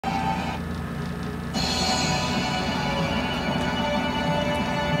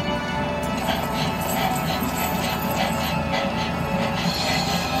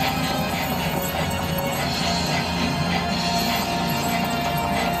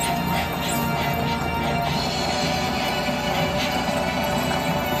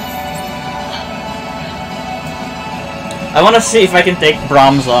I want to see if I can take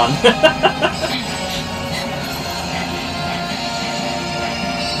Brahms on.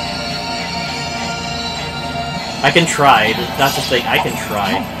 I can try. That's the thing. I can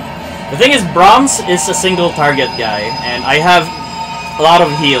try. The thing is, Brahms is a single target guy, and I have a lot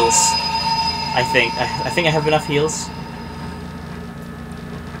of heals. I think I have enough heals.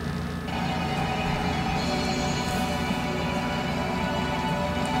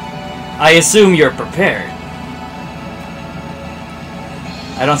 I assume you're prepared.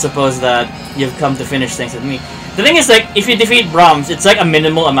 I don't suppose that you've come to finish things with me. The thing is, like, if you defeat Brahms, it's like a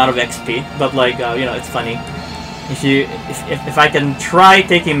minimal amount of XP, but like, you know, it's funny. If I can try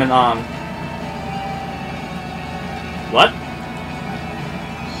taking him on. What?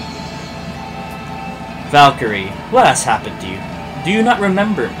 Valkyrie, what has happened to you? Do you not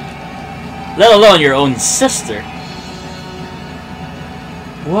remember me? Let alone your own sister.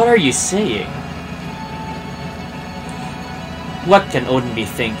 What are you saying? What can Odin be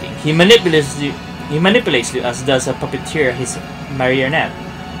thinking? He manipulates you as does a puppeteer his marionette.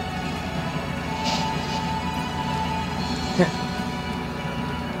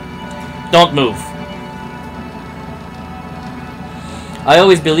 Don't move. I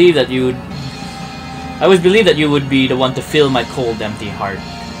always believed that you would be the one to fill my cold, empty heart.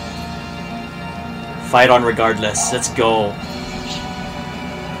 Fight on regardless. Let's go.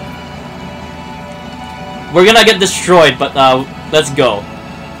 We're gonna get destroyed, but let's go.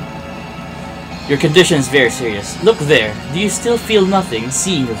 Your condition is very serious. Look there. Do you still feel nothing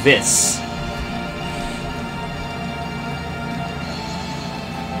seeing this?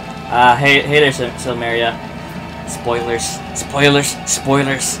 Hey there, Silmeria. Spoilers. Spoilers.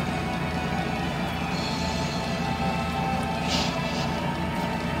 Spoilers.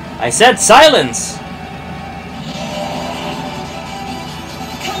 I said silence!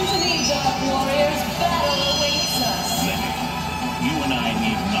 Come to me, Dark Warriors. Battle awaits us. Lenneth, you and I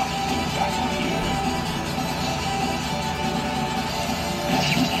need not do battle here.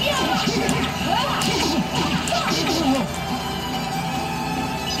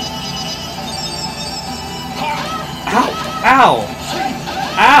 Ow! Ow!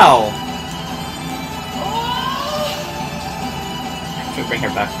 Ow! Should we bring her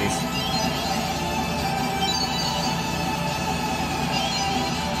back, please?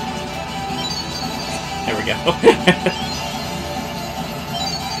 There we go.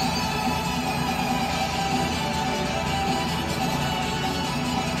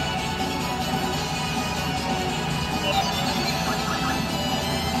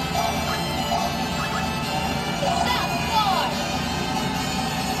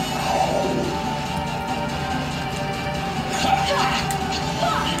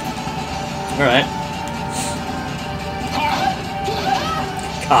 Alright.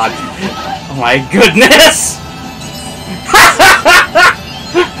 God. Oh my goodness!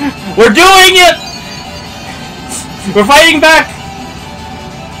 We're doing it! We're fighting back!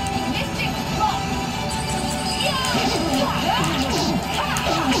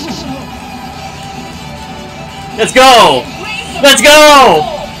 Let's go! Let's go!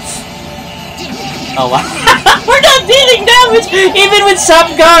 Oh wow. We're not dealing damage even with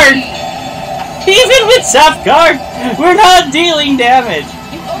Sap Guard! Even with Sap Guard, we're not dealing damage.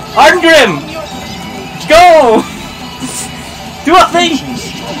 Arngrim, go! Do a thing.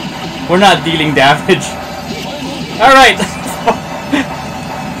 We're not dealing damage. All right.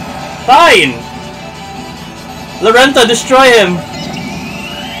 Fine. Lorenta, destroy him.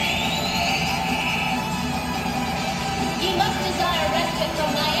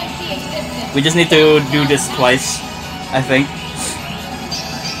 We just need to do this twice, I think.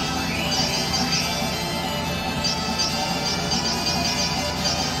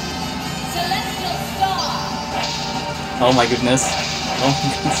 Oh my goodness. Oh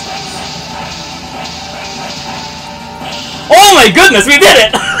my goodness. Oh my goodness, we did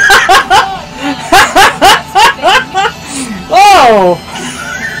it! Oh!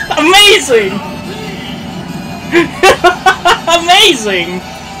 Amazing! Amazing!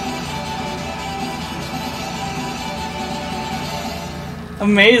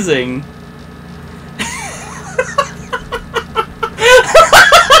 Amazing.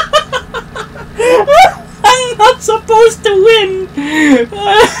 I'm not supposed to win!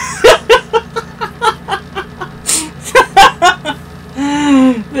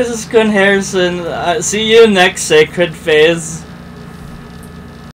 This is Kun Harrison. See you next Sacred Phase.